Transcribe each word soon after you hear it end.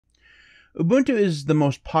Ubuntu is the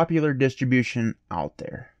most popular distribution out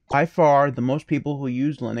there. By far, the most people who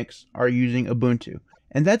use Linux are using Ubuntu.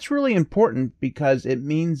 And that's really important because it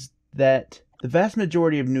means that the vast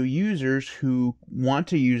majority of new users who want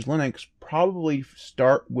to use Linux probably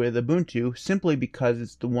start with Ubuntu simply because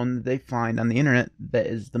it's the one that they find on the internet that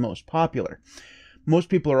is the most popular. Most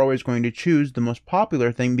people are always going to choose the most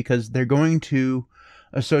popular thing because they're going to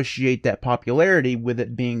associate that popularity with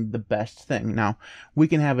it being the best thing. Now, we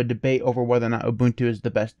can have a debate over whether or not Ubuntu is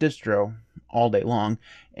the best distro all day long,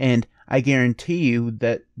 and I guarantee you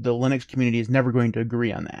that the Linux community is never going to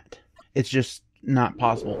agree on that. It's just not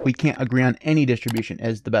possible. We can't agree on any distribution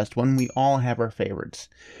as the best one. We all have our favorites.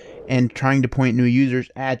 And trying to point new users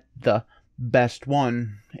at the best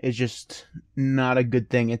one is just not a good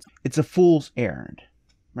thing. It's a fool's errand,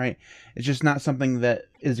 right? It's just not something that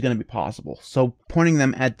is going to be possible. So pointing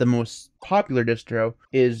them at the most popular distro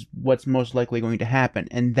is what's most likely going to happen,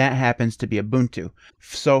 and that happens to be Ubuntu.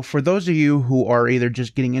 So for those of you who are either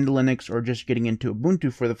just getting into Linux or just getting into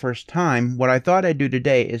Ubuntu for the first time, what I thought I'd do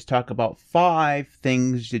today is talk about 5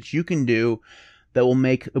 things that you can do that will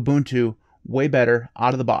make Ubuntu way better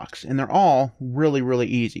out of the box, and they're all really, really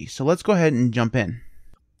easy. So let's go ahead and jump in.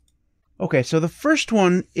 Okay, so the first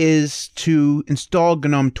one is to install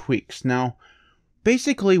GNOME Tweaks. Now,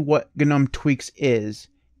 basically what GNOME Tweaks is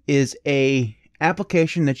a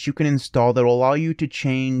application that you can install that will allow you to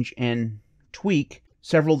change and tweak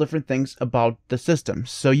several different things about the system.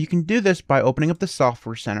 So you can do this by opening up the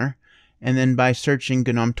Software Center and then by searching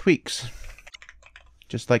GNOME Tweaks,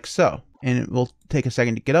 just like so. And it will take a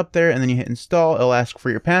second to get up there, and then you hit install. It'll ask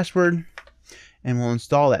for your password, and we'll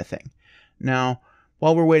install that thing. Now,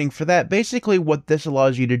 while we're waiting for that, basically what this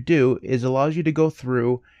allows you to do is allows you to go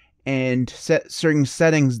through and set certain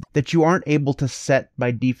settings that you aren't able to set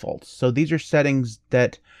by default. So these are settings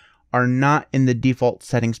that are not in the default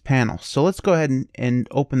settings panel. So let's go ahead and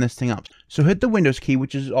open this thing up. So hit the Windows key,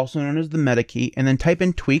 which is also known as the Meta key, and then type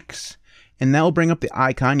in tweaks, and that will bring up the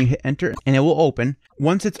icon. You hit enter and it will open.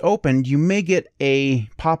 Once it's opened, you may get a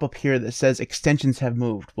pop-up here that says extensions have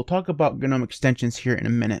moved. We'll talk about GNOME extensions here in a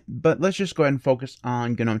minute, but let's just go ahead and focus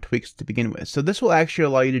on GNOME Tweaks to begin with. So this will actually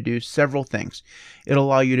allow you to do several things. It'll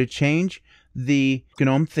allow you to change the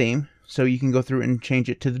GNOME theme, so you can go through and change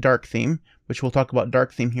it to the dark theme, which we'll talk about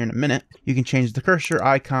dark theme here in a minute. You can change the cursor,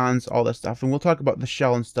 icons, all that stuff, and we'll talk about the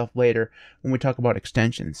shell and stuff later when we talk about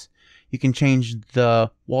extensions. You can change the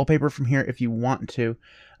wallpaper from here if you want to.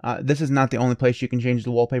 This is not the only place you can change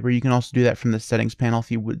the wallpaper. You can also do that from the settings panel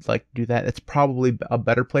if you would like to do that. It's probably a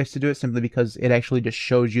better place to do it simply because it actually just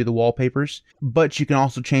shows you the wallpapers. But you can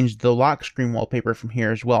also change the lock screen wallpaper from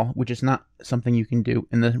here as well, which is not something you can do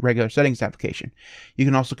in the regular settings application. You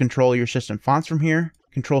can also control your system fonts from here,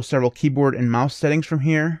 control several keyboard and mouse settings from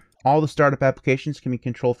here. All the startup applications can be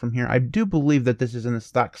controlled from here. I do believe that this is in the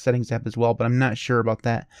stock settings app as well, but I'm not sure about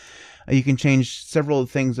that. You can change several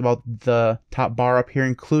things about the top bar up here,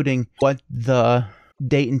 including what the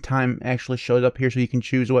date and time actually shows up here, so you can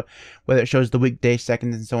choose whether it shows the week, day,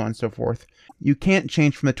 seconds, and so on and so forth. You can't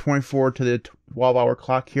change from the 24 to the 12-hour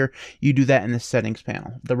clock here. You do that in the settings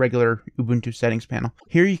panel, the regular Ubuntu settings panel.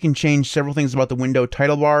 Here you can change several things about the window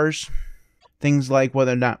title bars. Things like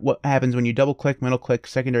whether or not what happens when you double click, middle click,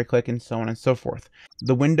 secondary click, and so on and so forth.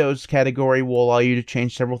 The Windows category will allow you to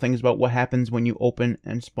change several things about what happens when you open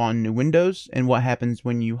and spawn new windows, and what happens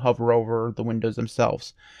when you hover over the windows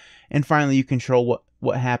themselves. And finally, you control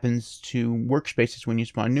what happens to workspaces when you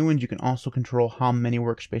spawn new ones. You can also control how many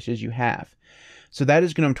workspaces you have. So that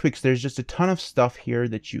is GNOME Tweaks. There's just a ton of stuff here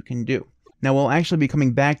that you can do. Now we'll actually be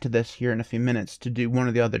coming back to this here in a few minutes to do one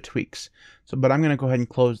of the other tweaks. But I'm going to go ahead and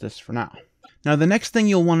close this for now. Now the next thing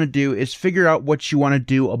you'll want to do is figure out what you want to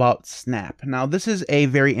do about snap. Now this is a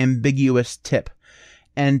very ambiguous tip,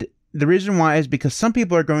 and the reason why is because some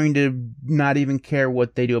people are going to not even care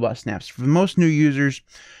what they do about snaps. For most new users,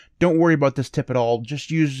 don't worry about this tip at all.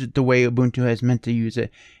 Just use it the way Ubuntu has meant to use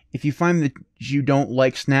it. If you find that you don't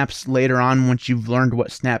like snaps later on, once you've learned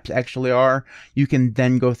what snaps actually are, you can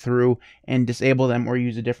then go through and disable them or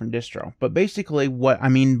use a different distro. But basically what I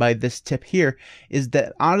mean by this tip here is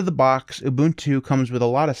that out of the box, Ubuntu comes with a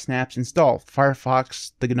lot of snaps installed.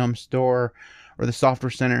 Firefox, the GNOME Store, or the Software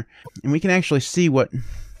Center. And we can actually see what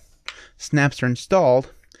snaps are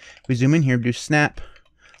installed. If we zoom in here, do snap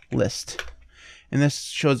list. And this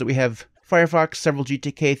shows that we have Firefox, several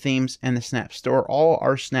GTK themes, and the Snap Store. All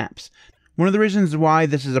are snaps. One of the reasons why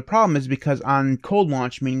this is a problem is because on cold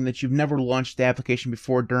launch, meaning that you've never launched the application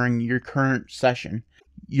before during your current session,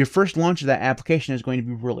 your first launch of that application is going to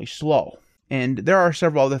be really slow. And there are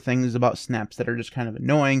several other things about snaps that are just kind of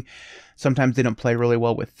annoying. Sometimes they don't play really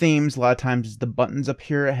well with themes. A lot of times the buttons up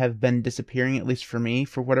here have been disappearing, at least for me,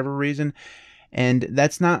 for whatever reason. And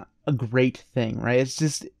that's not a great thing, right? It's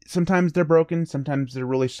just sometimes they're broken, sometimes they're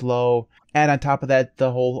really slow. And on top of that,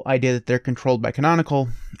 the whole idea that they're controlled by Canonical,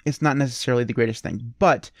 it's not necessarily the greatest thing.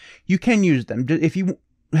 But you can use them. If you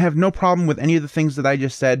have no problem with any of the things that I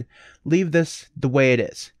just said, leave this the way it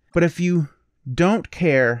is. But if you don't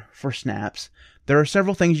care for snaps, there are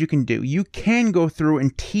several things you can do. You can go through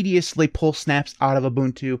and tediously pull snaps out of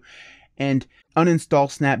Ubuntu and uninstall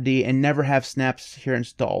snapd and never have snaps here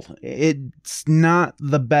installed. It's not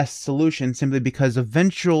the best solution, simply because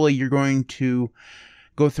eventually you're going to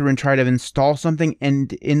go through and try to install something,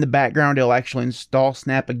 and in the background it'll actually install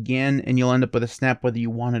snap again, and you'll end up with a snap whether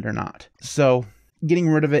you want it or not. So getting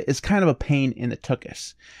rid of it is kind of a pain in the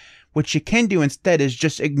tuchus. What you can do instead is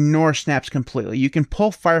just ignore snaps completely. You can pull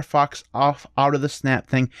Firefox out of the snap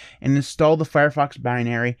thing and install the Firefox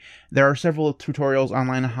binary. There are several tutorials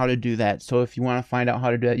online on how to do that, so if you want to find out how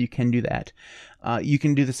to do that, you can do that. You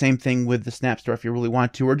can do the same thing with the Snap Store if you really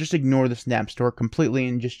want to, or just ignore the Snap Store completely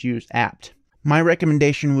and just use apt. My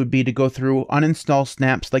recommendation would be to go through, uninstall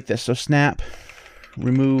snaps like this. So snap,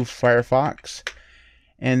 remove Firefox,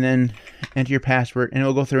 and then enter your password, and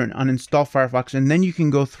it'll go through and uninstall Firefox, and then you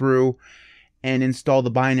can go through and install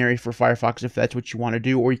the binary for Firefox if that's what you want to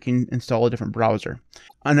do, or you can install a different browser.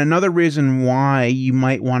 And another reason why you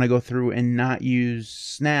might want to go through and not use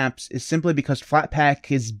snaps is simply because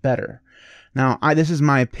Flatpak is better. Now, this is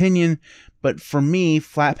my opinion, but for me,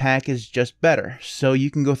 Flatpak is just better. So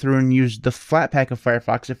you can go through and use the Flatpak of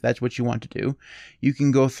Firefox if that's what you want to do. You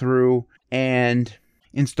can go through and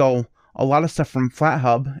install a lot of stuff from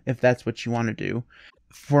FlatHub if that's what you want to do.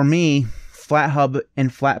 For me, FlatHub and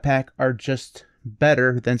Flatpak are just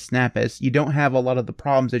better than Snap is. You don't have a lot of the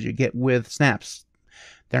problems that you get with snaps.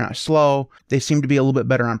 They're not slow. They seem to be a little bit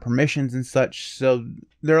better on permissions and such. So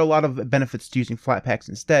there are a lot of benefits to using Flatpaks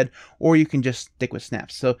instead, or you can just stick with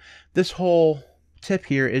snaps. So this whole tip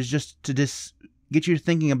here is just to get you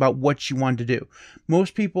thinking about what you want to do.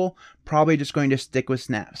 Most people probably just going to stick with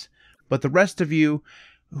snaps, but the rest of you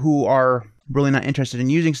who are really not interested in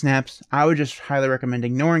using snaps, I would just highly recommend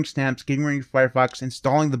ignoring snaps, getting rid of Firefox,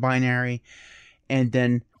 installing the binary, and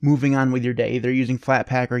then moving on with your day, either using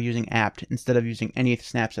Flatpak or using apt instead of using any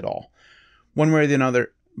snaps at all. One way or the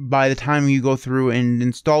other, by the time you go through and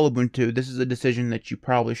install Ubuntu, this is a decision that you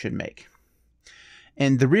probably should make.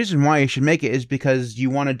 And the reason why you should make it is because you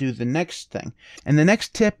want to do the next thing. And the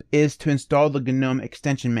next tip is to install the GNOME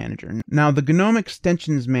Extension Manager. Now, the GNOME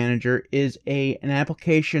Extensions Manager is an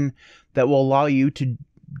application that will allow you to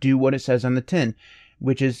do what it says on the tin,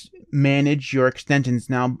 which is manage your extensions.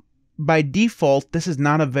 Now, by default, this is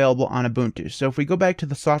not available on Ubuntu. So if we go back to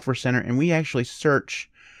the Software Center and we actually search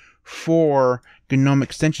for GNOME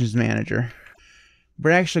Extensions Manager,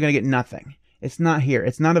 we're actually going to get nothing. It's not here.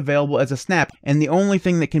 It's not available as a snap. And the only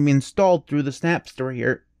thing that can be installed through the Snap Store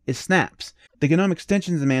here is snaps. The GNOME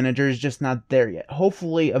Extensions Manager is just not there yet.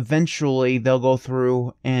 Hopefully, eventually, they'll go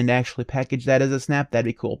through and actually package that as a snap. That'd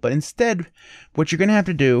be cool. But instead, what you're going to have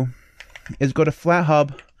to do is go to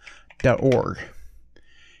flathub.org.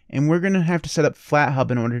 And we're going to have to set up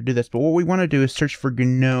FlatHub in order to do this. But what we want to do is search for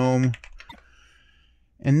GNOME.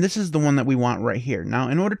 And this is the one that we want right here. Now,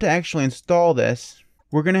 in order to actually install this,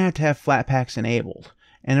 we're going to have Flatpaks enabled.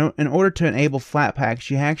 And in order to enable Flatpaks,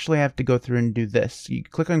 you actually have to go through and do this. You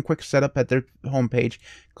click on Quick Setup at their homepage,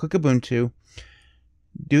 click Ubuntu,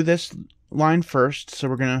 do this line first. So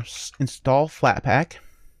we're going to install Flatpak.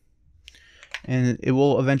 And it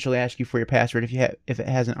will eventually ask you for your password if it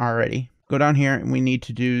hasn't already. Go down here and we need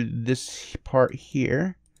to do this part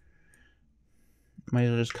here. Might as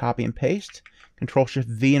well just copy and paste.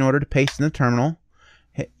 Control-Shift-V in order to paste in the terminal.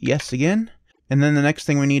 Hit yes again. And then the next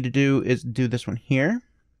thing we need to do is do this one here.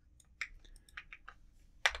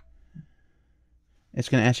 It's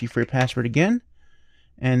going to ask you for your password again.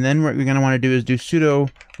 And then what we're going to want to do is do sudo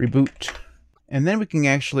reboot. And then we can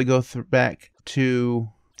actually go back to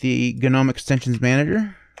the GNOME Extensions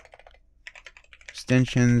Manager.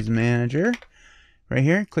 Extensions Manager. Right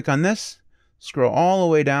here. Click on this. Scroll all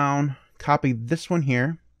the way down. Copy this one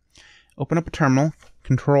here. Open up a terminal.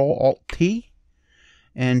 Control-Alt-T.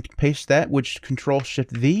 And paste that, which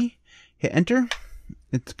Control-Shift-V. Hit enter.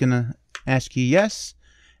 It's going to ask you yes.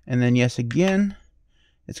 And then yes again.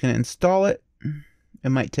 It's going to install it. It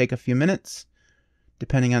might take a few minutes,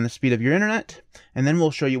 depending on the speed of your internet. And then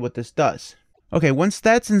we'll show you what this does. Okay, once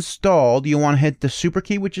that's installed, you'll want to hit the super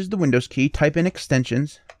key, which is the Windows key. Type in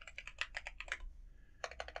extensions.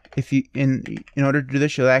 If you in order to do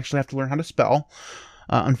this, you'll actually have to learn how to spell.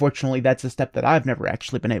 Unfortunately, that's a step that I've never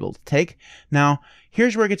actually been able to take. Now,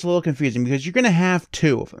 here's where it gets a little confusing because you're going to have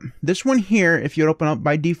two of them. This one here, if you open up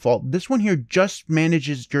by default, this one here just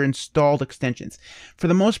manages your installed extensions. For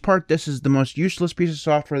the most part, this is the most useless piece of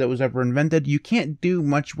software that was ever invented. You can't do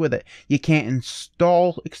much with it. You can't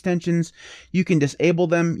install extensions. You can disable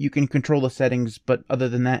them. You can control the settings, but other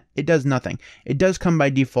than that, it does nothing. It does come by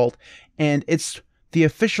default, and it's the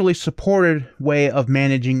officially supported way of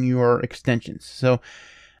managing your extensions. So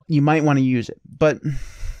you might want to use it. But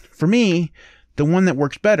for me, the one that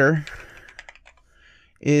works better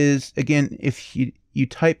is, again, if you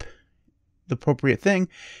type the appropriate thing,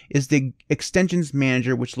 is the extensions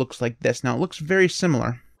manager, which looks like this. Now it looks very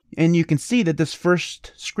similar. And you can see that this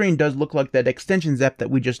first screen does look like that extensions app that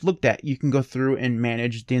we just looked at. You can go through and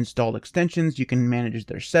manage the installed extensions. You can manage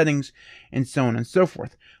their settings and so on and so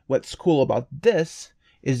forth. What's cool about this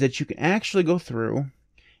is that you can actually go through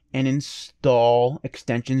and install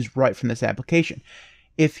extensions right from this application.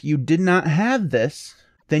 If you did not have this,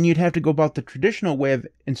 then you'd have to go about the traditional way of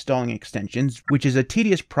installing extensions, which is a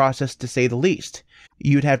tedious process to say the least.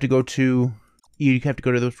 You'd have to go to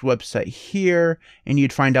this website here, and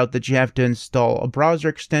you'd find out that you have to install a browser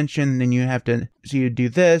extension, then so you do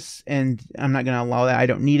this, and I'm not going to allow that. I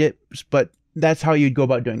don't need it, but that's how you'd go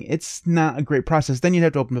about doing it. It's not a great process. Then you'd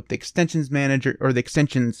have to open up the extensions manager or the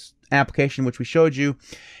extensions application, which we showed you.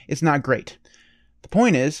 It's not great. The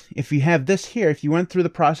point is, if you have this here, if you went through the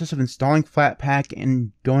process of installing Flatpak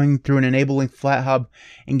and going through and enabling FlatHub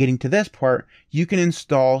and getting to this part, you can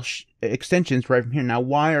install extensions right from here. Now,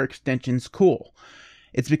 why are extensions cool?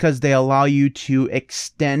 It's because they allow you to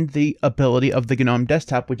extend the ability of the GNOME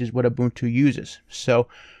desktop, which is what Ubuntu uses. So,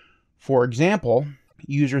 for example,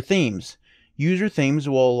 user themes. User themes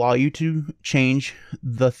will allow you to change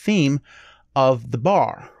the theme of the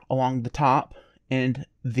bar along the top and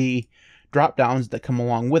the drop downs that come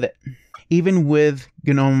along with it. Even with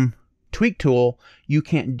GNOME Tweak Tool, you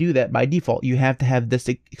can't do that by default. You have to have this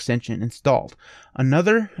extension installed.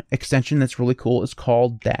 Another extension that's really cool is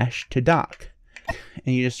called dash-to-dock.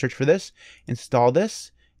 And you just search for this, install,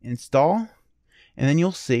 and then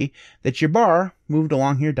you'll see that your bar moved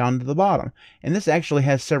along here down to the bottom. And this actually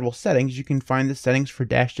has several settings. You can find the settings for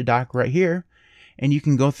dash-to-dock right here, and you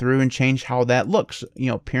can go through and change how that looks.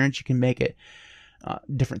 Appearance, you can make it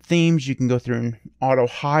different themes. You can go through and auto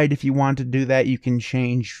hide if you want to do that. You can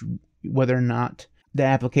change whether or not the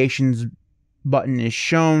application's button is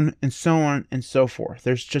shown, and so on and so forth.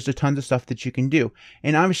 There's just a ton of stuff that you can do.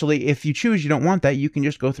 And obviously, if you choose you don't want that, you can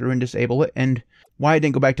just go through and disable it. And why it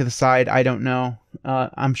didn't go back to the side, I don't know.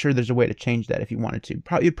 I'm sure there's a way to change that if you wanted to.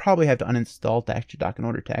 You'd probably have to uninstall dash-to-dock in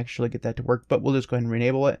order to actually get that to work, but we'll just go ahead and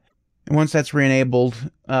re-enable it. And once that's re-enabled,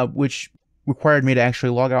 which required me to actually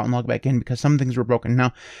log out and log back in because some things were broken.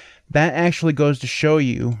 Now, that actually goes to show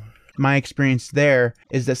you my experience there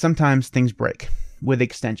is that sometimes things break with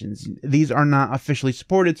extensions. These are not officially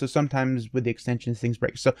supported, so sometimes with the extensions things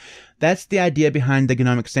break. So that's the idea behind the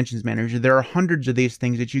GNOME Extensions Manager. There are hundreds of these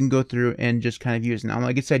things that you can go through and just kind of use. Now,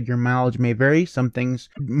 like I said, your mileage may vary. Some things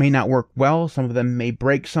may not work well. Some of them may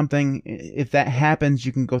break something. If that happens,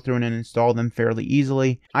 you can go through and install them fairly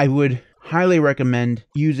easily. I would highly recommend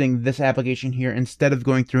using this application here instead of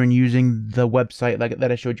going through and using the website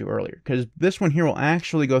that I showed you earlier, because this one here will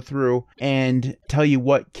actually go through and tell you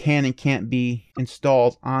what can and can't be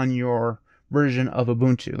installed on your version of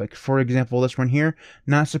Ubuntu. Like, for example, this one here,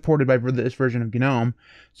 not supported by this version of GNOME,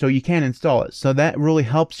 so you can install it. So that really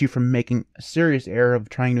helps you from making a serious error of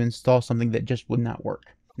trying to install something that just would not work.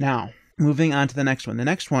 Now, moving on to the next one. The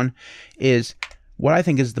next one is what I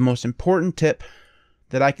think is the most important tip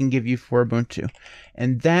that I can give you for Ubuntu,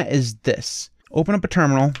 and that is this. Open up a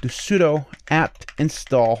terminal, do sudo apt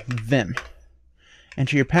install vim.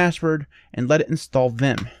 Enter your password and let it install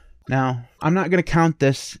vim. Now, I'm not going to count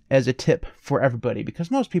this as a tip for everybody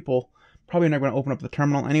because most people probably not going to open up the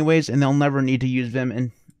terminal anyways, and they'll never need to use vim.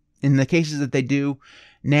 And in the cases that they do,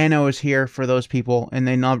 Nano is here for those people, and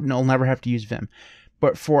they'll never have to use vim.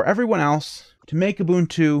 But for everyone else, to make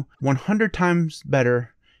Ubuntu 100 times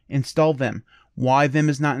better, install vim. Why Vim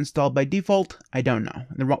is not installed by default, I don't know.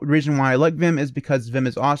 The reason why I like Vim is because Vim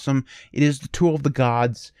is awesome. It is the tool of the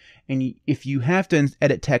gods, and if you have to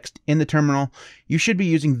edit text in the terminal, you should be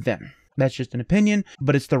using Vim. That's just an opinion,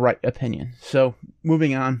 but it's the right opinion. So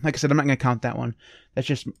moving on, like I said, I'm not going to count that one. That's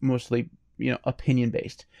just mostly, opinion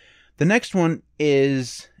based. The next one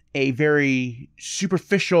is a very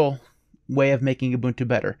superficial way of making Ubuntu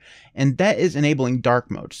better, and that is enabling dark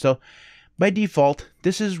mode. So by default,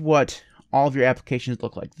 this is what all of your applications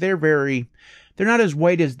look like. They're not as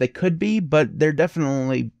white as they could be, but they're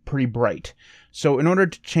definitely pretty bright. So in order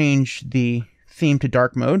to change the theme to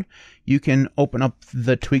dark mode, you can open up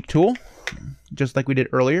the tweak tool, just like we did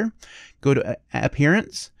earlier. Go to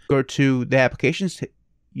Appearance, go to the Applications, hit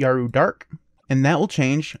Yaru Dark, and that will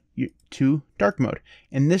change to dark mode.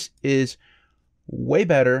 And this is way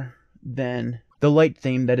better than the light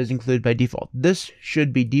theme that is included by default. This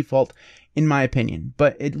should be default in my opinion,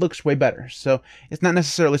 but it looks way better. So it's not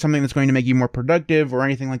necessarily something that's going to make you more productive or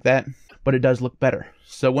anything like that, but it does look better.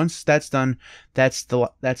 So once that's done, that's the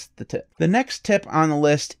tip. The next tip on the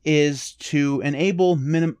list is to enable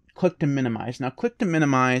click to minimize. Now, click to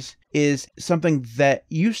minimize is something that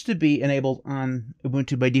used to be enabled on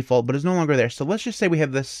Ubuntu by default, but is no longer there. So let's just say we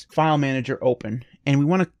have this file manager open and we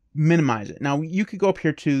want to minimize it. Now, you could go up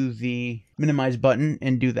here to the minimize button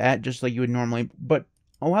and do that just like you would normally, but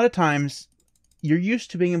a lot of times you're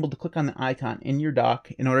used to being able to click on the icon in your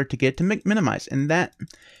dock in order to get to minimize. And that,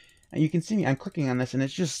 you can see me, I'm clicking on this and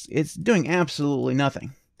it's doing absolutely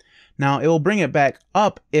nothing. Now, it will bring it back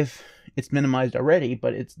up if it's minimized already,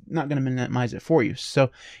 but it's not going to minimize it for you.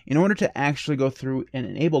 So in order to actually go through and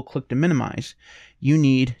enable click to minimize, you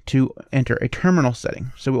need to enter a terminal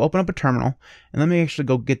setting. So we'll open up a terminal, and let me actually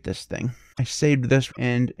go get this thing. I saved this,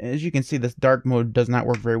 and as you can see, this dark mode does not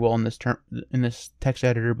work very well in this text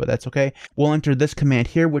editor, but that's okay. We'll enter this command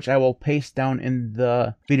here, which I will paste down in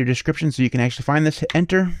the video description so you can actually find this, hit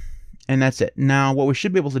enter, and that's it. Now, what we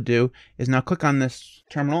should be able to do is now click on this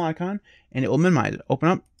terminal icon, and it will minimize it. Open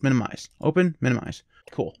up, minimize, open, minimize.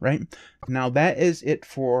 Cool, right? Now that is it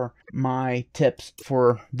for my tips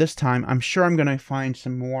for this time. I'm sure I'm going to find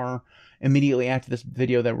some more immediately after this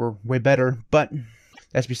video that were way better, but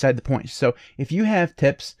that's beside the point. So if you have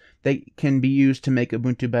tips that can be used to make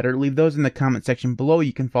Ubuntu better, leave those in the comment section below.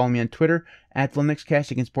 You can follow me on Twitter @LinuxCast.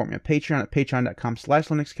 You can support me on Patreon at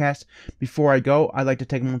patreon.com/LinuxCast. Before I go, I'd like to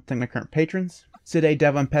take a moment to thank my current patrons: Syd A,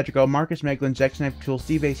 Devon, Patrick O, Marcus, Maeglin, Jackson, Tool,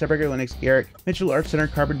 Styd A, CyberGuyLinux, Garrick, Mitchel, Archsinner,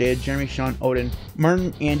 carnondated, Jeremy, Shaun, Odin,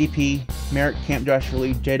 Martin, Andy P, Marek, Camp Josh,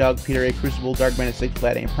 Lee, JDawg, Peter A, Crucible, Dark Bandit 6,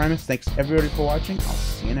 Vlad A, and Primus. Thanks everybody for watching. I'll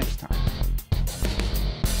see you next time.